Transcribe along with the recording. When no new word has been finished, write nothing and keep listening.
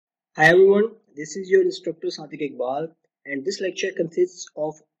Hi everyone, this is your instructor Sadiq Iqbal, and this lecture consists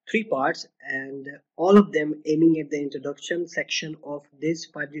of three parts and all of them aiming at the introduction section of this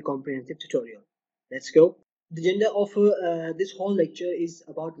 5G comprehensive tutorial. Let's go. The agenda of this whole lecture is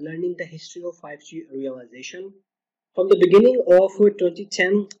about learning the history of 5G realization. From the beginning of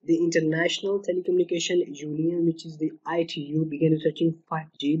 2010, the International Telecommunication Union, which is the ITU, began researching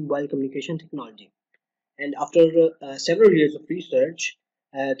 5G mobile communication technology. And after several years of research,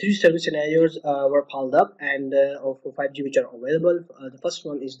 three service scenarios were piled up and of 5G which are available. The first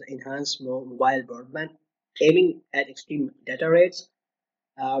one is the enhanced mobile broadband, aiming at extreme data rates,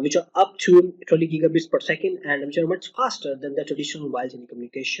 which are up to 20 gigabits per second and which are much faster than the traditional mobile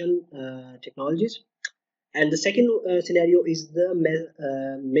telecommunication technologies. And the second scenario is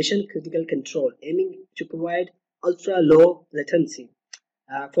the mission critical control, aiming to provide ultra low latency.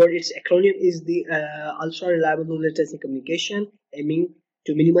 For its acronym is the ultra reliable low latency communication, aiming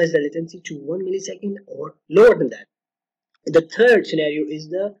to minimize the latency to 1 millisecond or lower than that. The third scenario is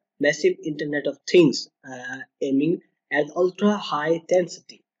the massive Internet of Things, aiming at ultra high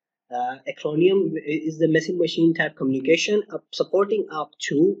density. Acronym is the massive machine type communication, supporting up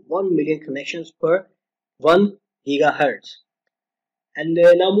to 1 million connections per 1 gigahertz. And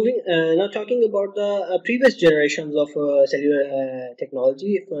now talking about the previous generations of cellular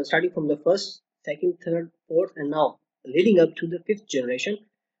technology, starting from the first, second, third, fourth, and now leading up to the fifth generation,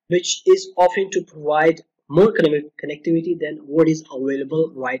 which is offering to provide more connectivity than what is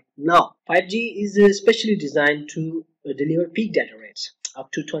available right now. 5G is specially designed to deliver peak data rates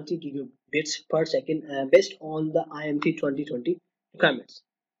up to 20 gigabits per second based on the IMT 2020 requirements.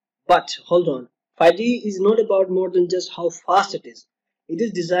 But hold on, 5G is not about more than just how fast it is. It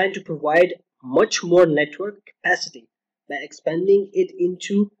is designed to provide much more network capacity by expanding it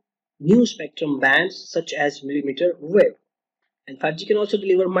into new spectrum bands such as millimeter wave. And 5G can also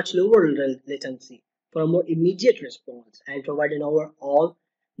deliver much lower latency for a more immediate response and provide an overall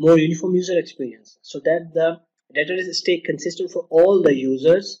more uniform user experience so that the data is stay consistent for all the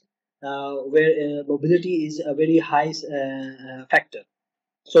users, where mobility is a very high factor.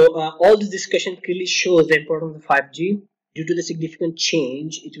 So all this discussion clearly shows the importance of 5G due to the significant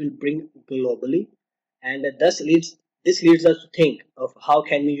change it will bring globally, and this leads us to think of how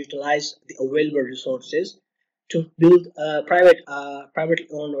can we utilize the available resources to build privately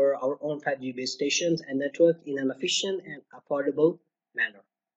owned or our own 5G base stations and network in an efficient and affordable manner.